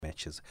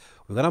matches.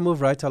 We're going to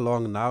move right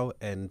along now,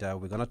 and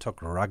we're going to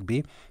talk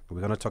rugby. We're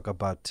going to talk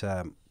about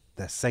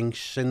the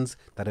sanctions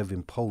that have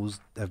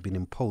been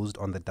imposed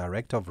on the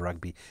director of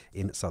rugby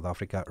in South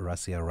Africa,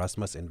 Rassie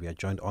Erasmus, and we are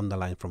joined on the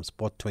line from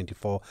Sport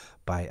 24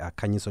 by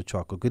Khanyiso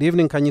Chwako. Good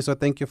evening, Khanyiso.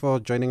 Thank you for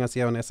joining us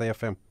here on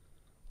SAFM.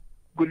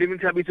 Good evening,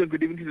 Thabiso.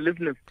 Good evening to the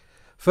listeners.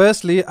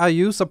 Firstly, are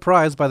you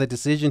surprised by the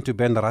decision to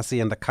ban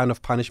Rassie and the kind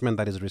of punishment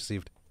that is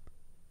received?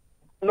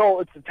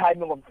 No, it's the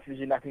timing of the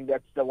decision. I think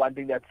that's the one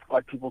thing that's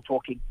got people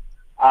talking.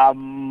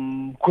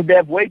 Could they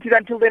have waited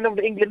until the end of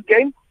the England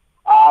game?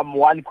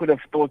 One could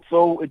have thought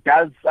so. It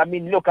does.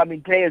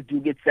 Players do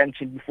get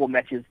sanctioned before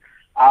matches.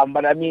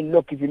 But if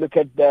you look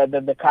at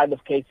the kind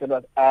of case that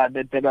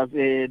was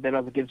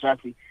against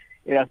Rassie,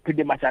 it was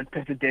pretty much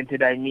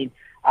unprecedented. We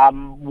have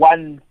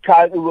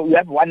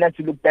one has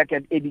to look back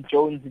at Eddie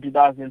Jones in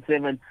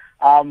 2007,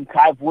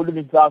 Clive Woodham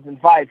in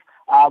 2005,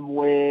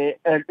 where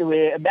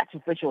a match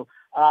official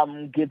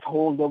gets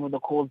hauled over the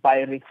coals by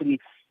a referee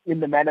in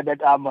the manner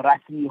that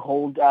Rassie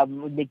hauled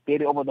Nick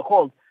Berry over the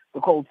coals.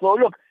 So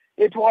look,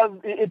 it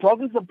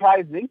wasn't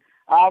surprising.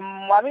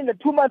 The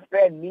 2-month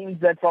ban means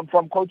that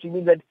from coaching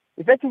means that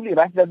effectively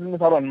Rassie doesn't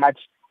miss out on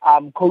much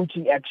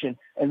coaching action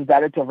as a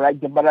director of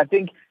rugby. But I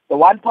think the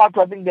one part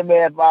I think they may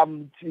have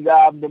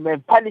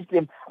punished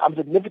him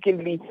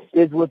significantly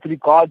is with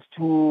regards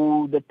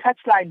to the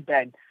touchline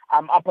ban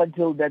up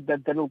until that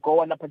will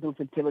go on up until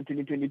September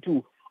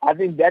 2022. I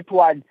think that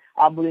one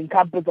will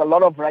encompass a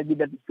lot of rugby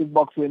that the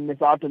Springboks will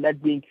miss out on,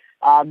 that being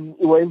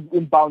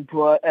inbound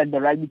tour and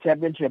the rugby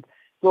championship.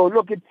 So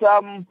look, it's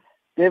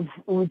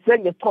we're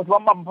saying it's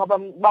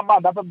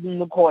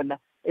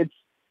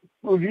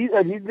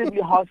a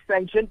reasonably harsh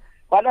sanction.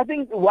 But I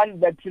think one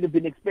that should have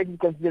been expected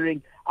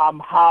considering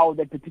how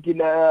that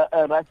particular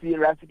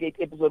Rassie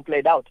episode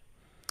played out.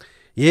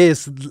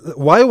 Yes.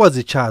 Why was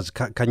it charged,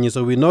 Khanyiso?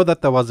 So we know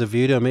that there was a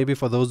video, maybe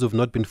for those who've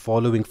not been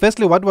following.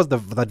 Firstly, what was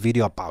that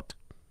video about?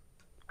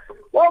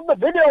 Well, the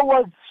video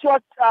was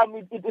shot,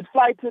 it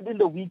flighted in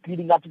the week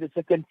leading up to the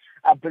second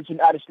British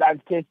and Irish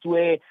Lions test,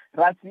 where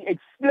Rassie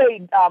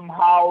explained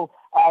how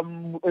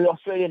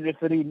Australian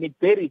referee Nick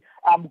Berry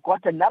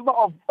got a number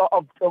of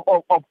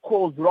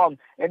calls wrong,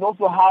 and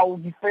also how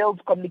he failed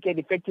to communicate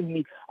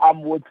effectively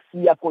with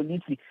Siya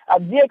Kolisi.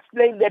 He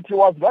explained that he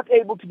was not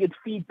able to get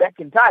feedback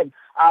in time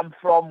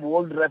from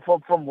World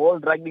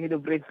Rugby Head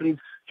of Referees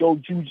Joe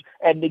Juge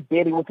and Nick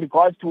Berry with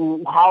regards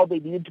to how they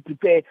needed to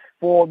prepare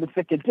for the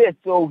second test.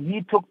 So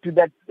he took to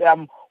that.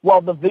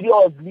 The video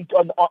was leaked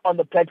on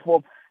the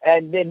platform,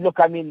 and then look,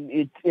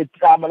 it's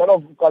a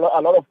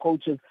lot of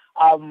coaches.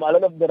 A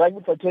lot of the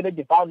rugby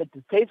fraternity found it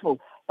distasteful,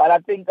 but I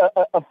think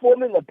a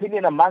forming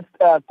opinion amongst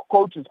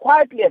coaches,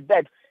 quietly at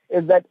that,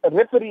 is that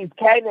referees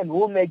can and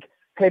will make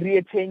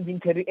career-changing,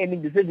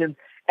 career-ending decisions,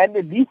 and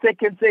at least they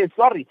can say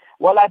sorry.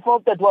 Well, I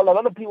thought that, a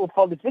lot of people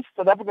thought that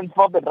South Africans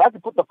thought that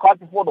Rassie put the cart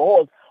before the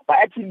horse by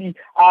actually,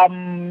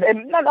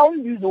 and not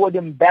only use the word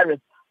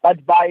embarrassed,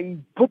 but by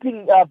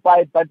putting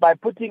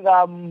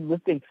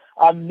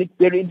Nick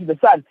Berry into the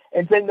sun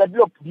and saying that,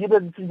 look, these are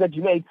the things that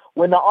you made.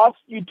 When I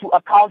asked you to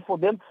account for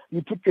them,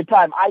 you took your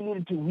time.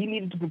 We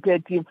needed to prepare a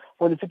team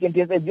for the second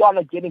test, and you are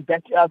not getting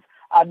back to us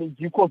in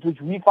due course,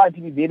 which we find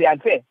to be very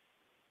unfair.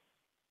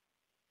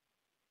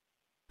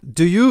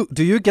 Do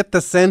you get the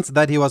sense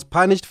that he was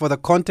punished for the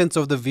contents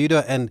of the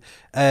video, and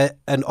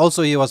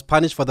also he was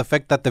punished for the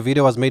fact that the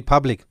video was made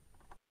public?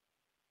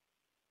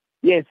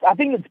 Yes, I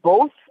think it's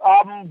both.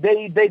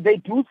 They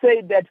do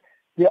say that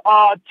there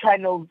are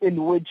channels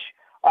in which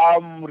where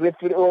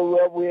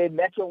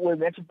match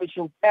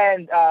officials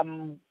and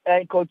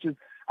coaches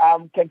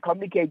can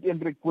communicate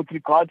with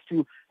regards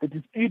to the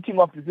disputing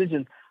of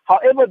decisions.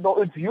 However,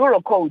 though, if you're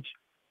a coach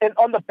and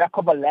on the back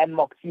of a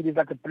landmark series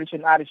like the British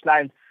and Irish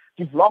Lions,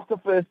 you've lost the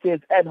first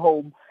test at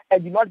home,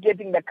 and you're not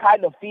getting the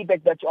kind of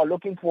feedback that you are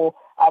looking for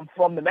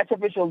from the match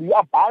official, you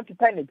are bound to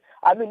panic.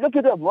 Look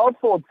at it, well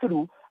thought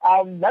through.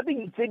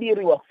 Nothing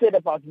incendiary was said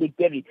about Nick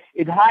Berry.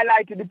 It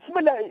highlighted,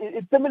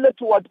 it's similar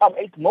to what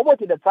Ace Mobo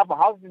did at Supper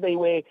House today,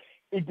 where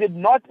it did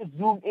not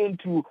zoom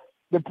into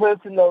the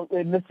personal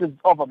misses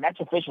of a match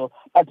official,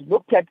 but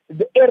looked at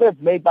the errors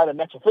made by the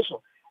match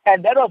official.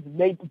 And that was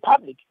made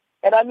public.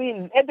 And at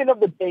the end of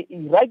the day,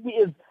 rugby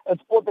is a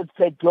sport that's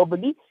played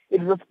globally.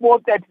 It is a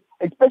sport that,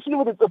 especially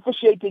with its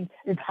officiating,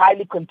 is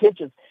highly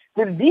contentious.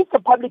 The least the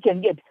public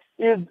can get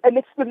is an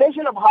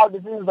explanation of how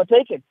decisions are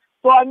taken.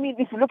 So,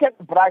 if you look at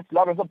Bryce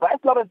Lawrence,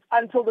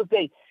 until this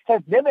day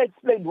has never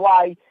explained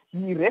why he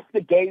refed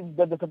the game,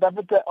 the South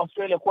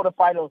Africa-Australia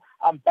quarterfinal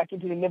back in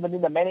 2011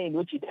 in the manner in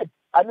which he did.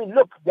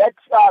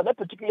 That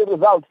particular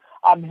result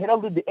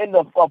heralded the end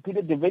of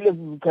Peter de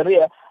Villiers'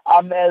 career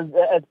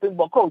as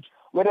Springbok coach.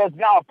 Whereas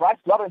now Bryce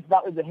Lawrence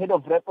now is the head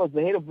of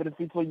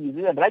referees for New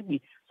Zealand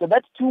rugby. So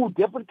that's two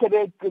different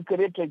career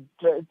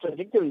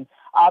trajectories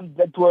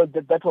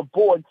that were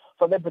born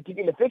from that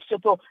particular fixture.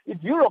 So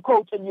if you're a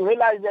coach and you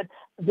realize that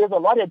there's a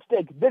lot at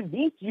stake, the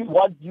least you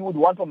would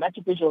want from match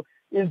official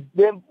is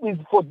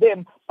for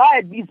them by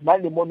at least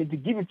Monday morning to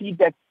give you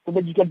feedback so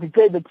that you can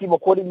prepare the team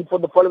accordingly for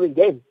the following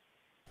game.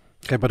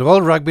 Okay, but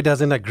World Rugby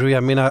doesn't agree.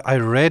 I mean, I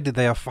read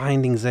their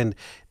findings and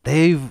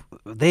they've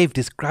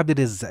described it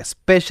as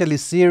especially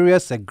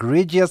serious,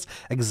 egregious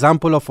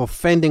example of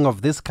offending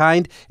of this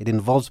kind. It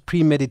involves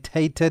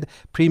premeditated,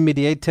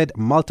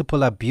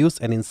 multiple abuse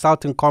and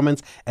insulting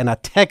comments and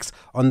attacks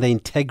on the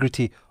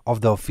integrity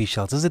of the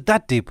officials. Is it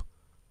that deep?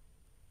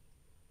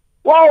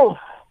 Well,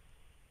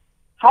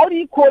 how do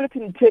you call it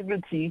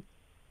integrity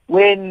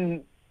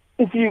when,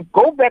 if you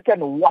go back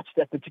and watch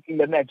that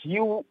particular match,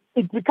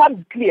 it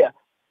becomes clear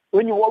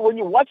when you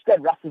watch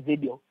that Russell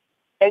video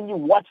and you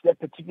watch that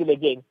particular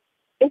game,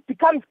 it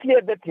becomes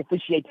clear that the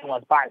officiating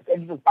was biased,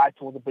 and it was biased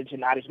towards the British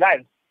and Irish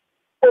Lions.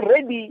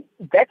 Already,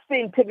 that's the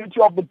integrity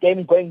of the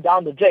game going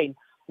down the drain,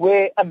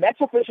 where a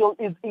match official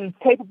is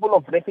incapable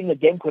of reffing a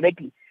game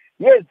correctly.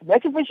 Yes,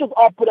 match officials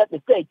are put at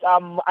the stake,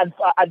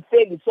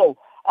 unfairly so,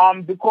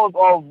 because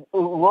of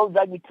World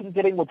Rugby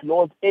tinkering with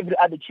laws every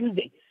other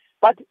Tuesday.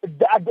 But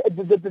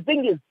the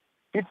thing is,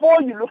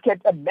 before you look at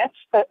a match,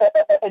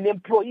 an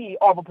employee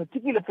of a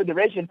particular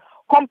federation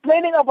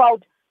complaining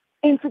about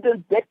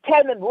incidents that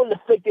can and will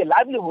affect their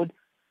livelihood,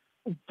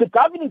 the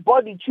governing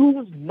body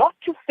chooses not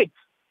to fix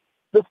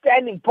the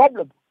standing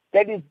problem.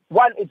 That is,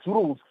 one, its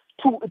rules,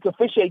 two, its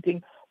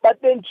officiating,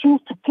 but then choose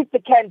to kick the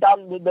can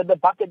down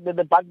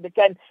the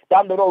can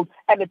down the road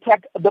and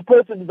attack the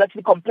person who's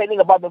actually complaining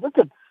about the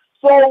system.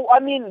 So,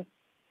 I mean,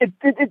 it's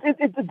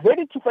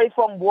very two-faced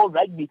from World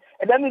Rugby.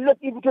 And I mean, look,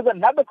 if it was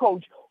another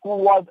coach who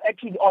was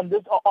actually on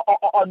that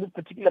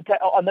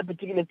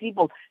particular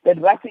people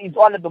that Rugby is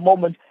on at the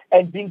moment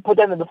and being put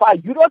under the fire,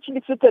 you'd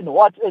actually sit and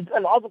watch and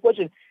ask the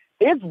question: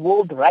 is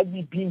World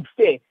Rugby being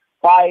fair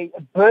by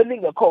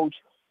burning a coach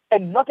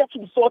and not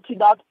actually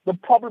sorting out the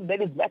problem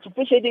that is match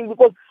officiating?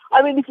 Because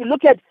I mean, if you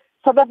look at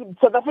South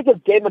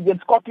Africa's game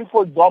against Scotland,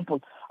 for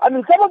example, I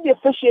mean, some of the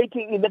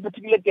officiating in that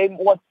particular game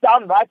was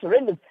downright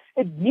horrendous.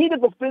 It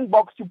needed the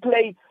Springboks to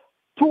play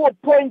to a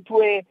point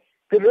where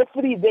the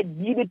referee then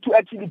needed to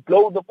actually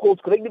blow the calls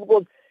correctly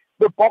because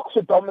the Boks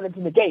were dominant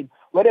in the game.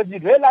 Whereas you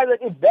realize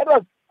that if that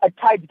was a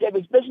tight game,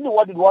 especially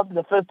what it was in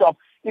the first half,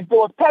 if there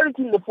was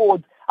parity in the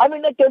forwards, I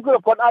mean, that game could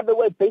have gone either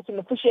way based on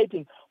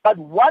officiating. But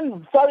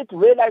one started to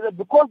realize that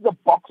because the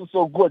Boks were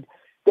so good,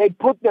 they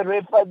put the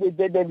ref,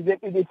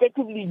 they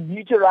effectively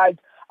neutralized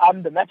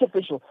the match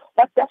official.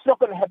 But that's not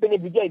going to happen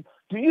every game.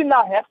 Do you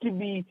now have to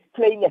be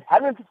playing at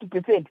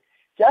 150%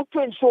 just to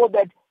ensure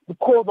that the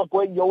calls are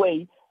going your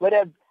way?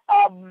 Whereas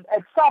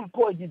at some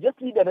point, you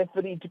just need a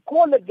referee to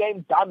call the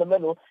game down the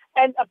middle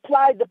and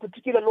apply the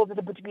particular laws at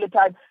a particular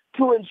time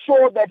to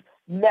ensure that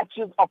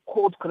matches are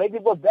called correctly,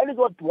 because that is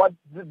what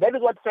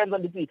fans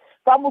want to see.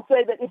 Some will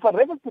say that if a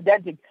ref is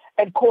pedantic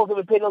and calls them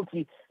a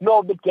penalty,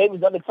 no, the game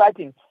is not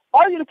exciting.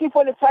 Are you looking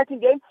for an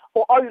exciting game,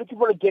 or are you looking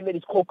for a game that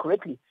is called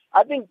correctly?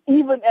 I think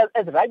even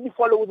as rugby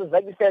followers, as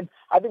rugby fans,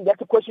 I think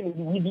that's a question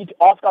we need to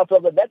ask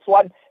ourselves, and that's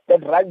one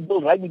that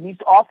rugby needs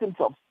to ask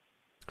himself.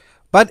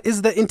 But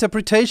is the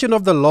interpretation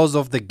of the laws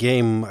of the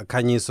game,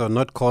 Khanyiso,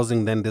 not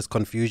causing then this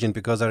confusion?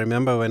 Because I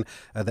remember when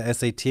the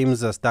SA teams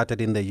started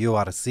in the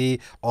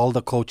URC, all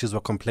the coaches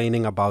were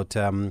complaining about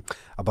the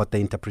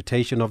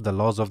interpretation of the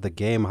laws of the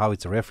game, how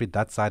it's refereed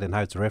that side and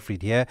how it's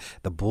refereed here.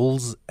 The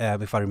Bulls,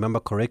 if I remember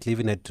correctly,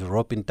 even had to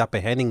rope in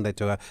Tappe Henning that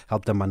to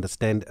help them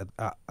understand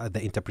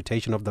the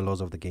interpretation of the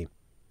laws of the game.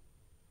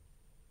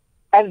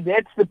 And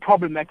that's the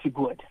problematic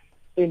word,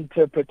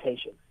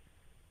 interpretation.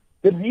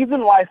 The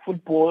reason why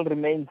football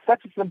remains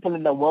such a simple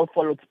and a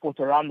well-followed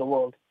sport around the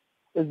world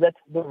is that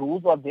the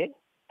rules are there.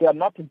 They are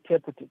not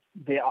interpreted.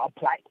 They are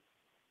applied.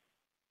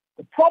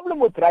 The problem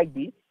with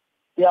rugby,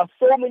 there are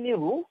so many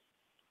rules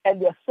and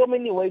there are so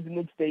many ways in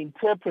which they're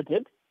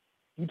interpreted.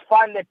 You'd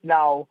find that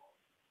now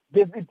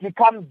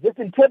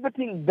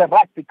interpreting the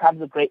ruck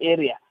becomes a grey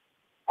area.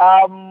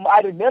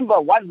 I remember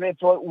one ref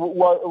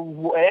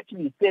who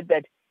actually said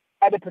that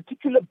at a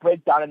particular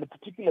breakdown and a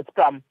particular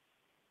scrum,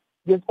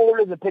 there's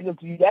always a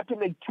penalty. You have to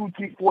make 2,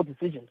 3, 4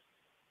 decisions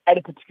at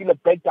a particular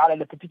breakdown,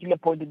 at a particular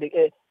point in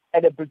the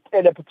at a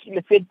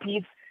particular set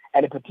piece,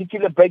 at a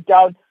particular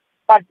breakdown.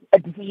 But a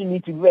decision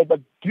needs to be made.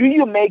 But do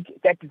you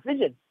make that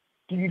decision?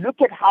 Do you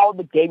look at how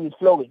the game is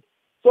flowing?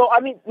 So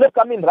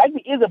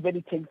rugby is a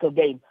very technical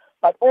game,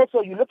 but also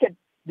you look at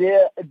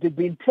the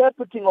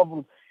interpreting of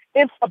rules.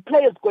 If a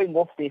player is going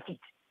off their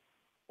feet,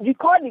 you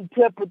can't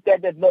interpret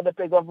that as no, the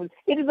player's off.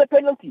 It is a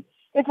penalty.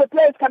 If a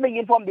player is coming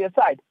in from their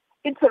side,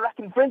 it's a ruck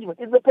infringement.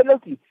 It's a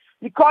penalty.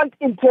 You can't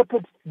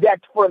interpret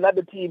that for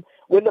another team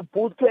when the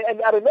Bulls play.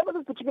 And I remember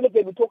this particular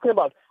game we're talking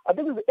about. I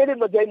think it was the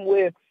Edinburgh game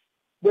where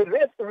the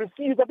ref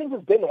refused, I think it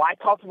was Ben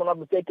Whitehouse, if I'm not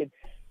mistaken,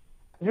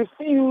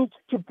 refused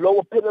to blow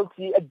a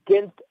penalty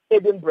against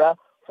Edinburgh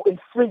for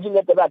infringing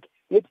at the ruck.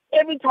 Yet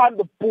every time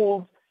the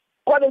Bulls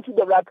got into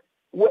the ruck,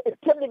 were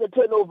attempting a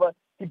turnover,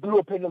 he blew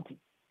a penalty.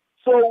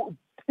 So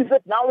is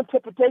it now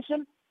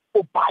interpretation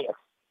or bias?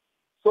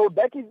 So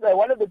that is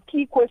one of the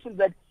key questions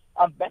that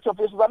match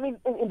officials,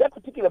 in that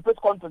particular press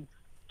conference,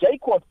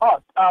 Jake was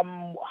asked,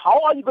 how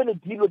are you going to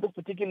deal with this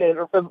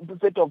particular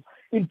set of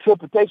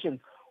interpretations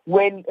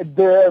when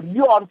the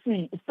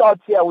URC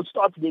starts here, which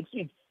starts next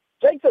week?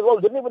 Strikes as well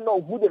don't even know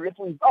who the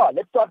referees are.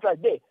 Let's start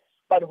right there.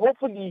 But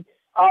hopefully,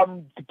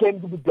 the game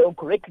will be done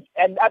correctly.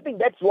 And I think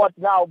that's what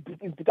now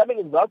is becoming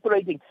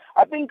exasperating.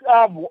 I think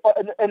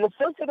an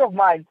associate of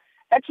mine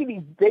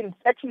actually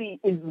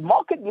is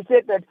markedly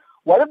said that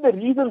one of the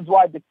reasons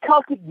why the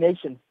Celtic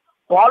nations,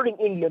 barring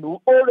England,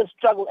 will always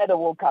struggle at a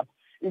World Cup,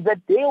 is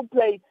that they'll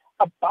play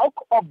a bulk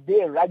of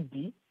their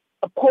rugby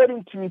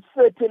according to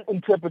certain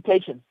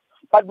interpretations.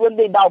 But when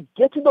they now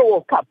get to the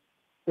World Cup,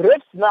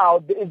 refs now,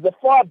 there is a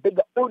far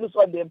bigger onus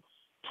on them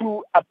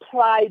to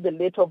apply the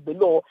letter of the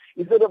law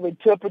instead of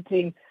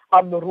interpreting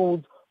the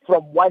rules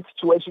from one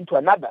situation to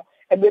another.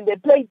 And when they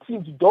play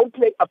teams who don't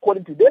play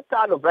according to their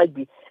style of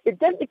rugby, it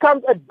then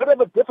becomes a bit of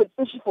a different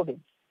issue for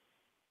them.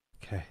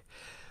 Okay.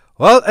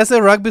 Well, SA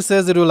Rugby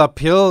says it will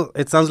appeal.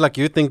 It sounds like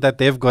you think that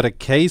they've got a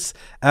case.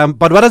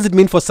 But what does it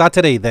mean for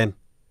Saturday then?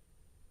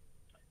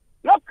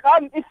 Look,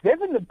 if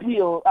there's an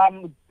appeal,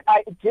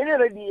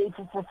 generally,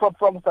 from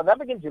South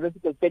African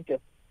juristic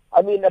perspective,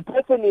 I mean, a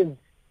person is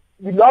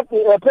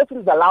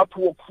allowed to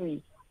walk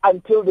free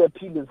until the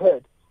appeal is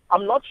heard.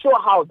 I'm not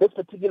sure how this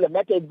particular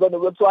matter is going to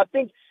work, so I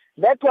think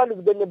that one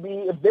is going to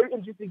be very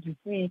interesting to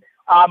see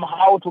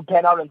how it will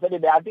pan out on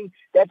Saturday. I think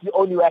that's the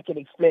only way I can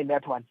explain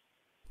that one.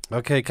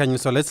 Okay, Khanyiso,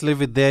 so let's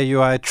leave it there.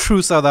 You are a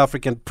true South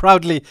African,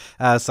 proudly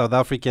South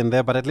African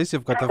there, but at least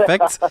you've got the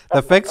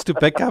facts to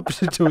back up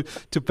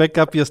to back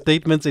up your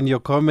statements and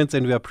your comments,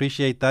 and we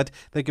appreciate that.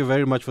 Thank you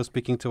very much for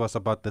speaking to us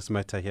about this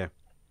matter here.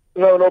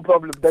 No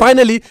problem.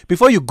 Finally,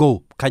 before you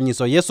go, Khanyiso,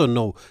 so yes or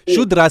no,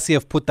 should Rassie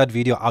have put that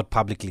video out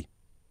publicly?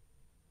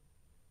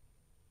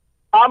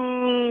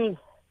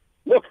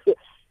 Look,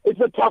 it's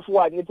a tough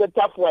one. It's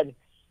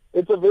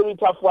a very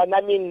tough one.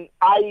 I mean,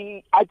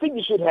 I think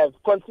you should have,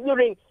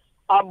 considering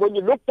when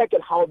you look back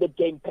at how the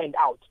game panned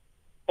out,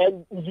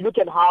 and you look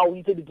at how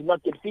he said he did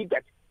not get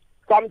feedback,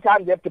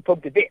 sometimes you have to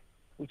poke the bear,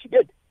 which he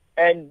did.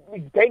 And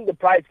he's paying the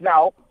price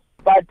now,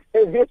 but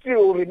history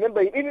will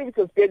remember, even if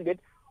he's suspended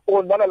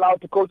or not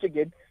allowed to coach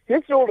again,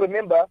 history will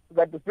remember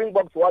that the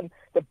Springboks won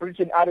the British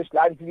and Irish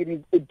Lions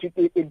series in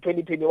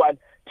 2021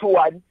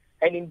 2-1,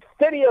 and in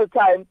 30 years'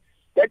 time,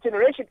 that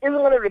generation isn't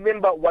going to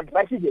remember what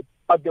Rassie did,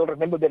 but they'll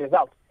remember the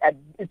result. And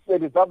it's the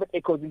result that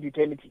echoes into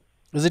eternity.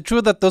 Is it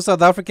true that those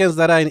South Africans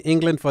that are in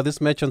England for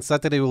this match on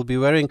Saturday will be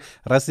wearing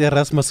Rassie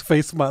Erasmus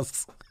face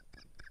masks?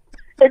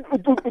 It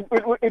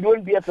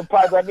wouldn't be a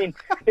surprise. I mean,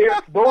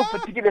 if those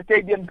particular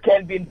stadiums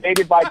can be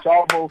invaded by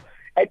Javo,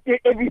 and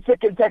every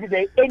second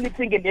Saturday,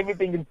 anything and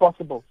everything is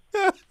possible.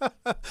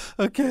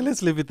 Okay,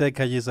 let's leave it there,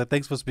 Khanyiso.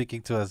 Thanks for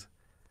speaking to us.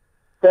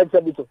 Thanks,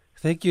 Abito.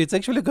 Thank you. It's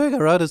actually going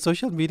around on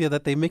social media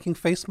that they're making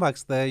face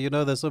masks there. You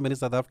know, there's so many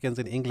South Africans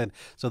in England.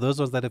 So those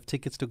ones that have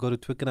tickets to go to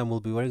Twickenham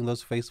will be wearing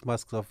those face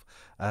masks of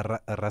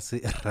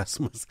Rassie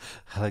Erasmus.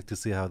 I like to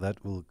see how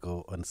that will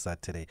go on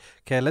Saturday.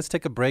 Okay, let's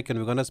take a break and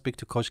we're going to speak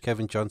to Coach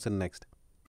Kevin Johnson next.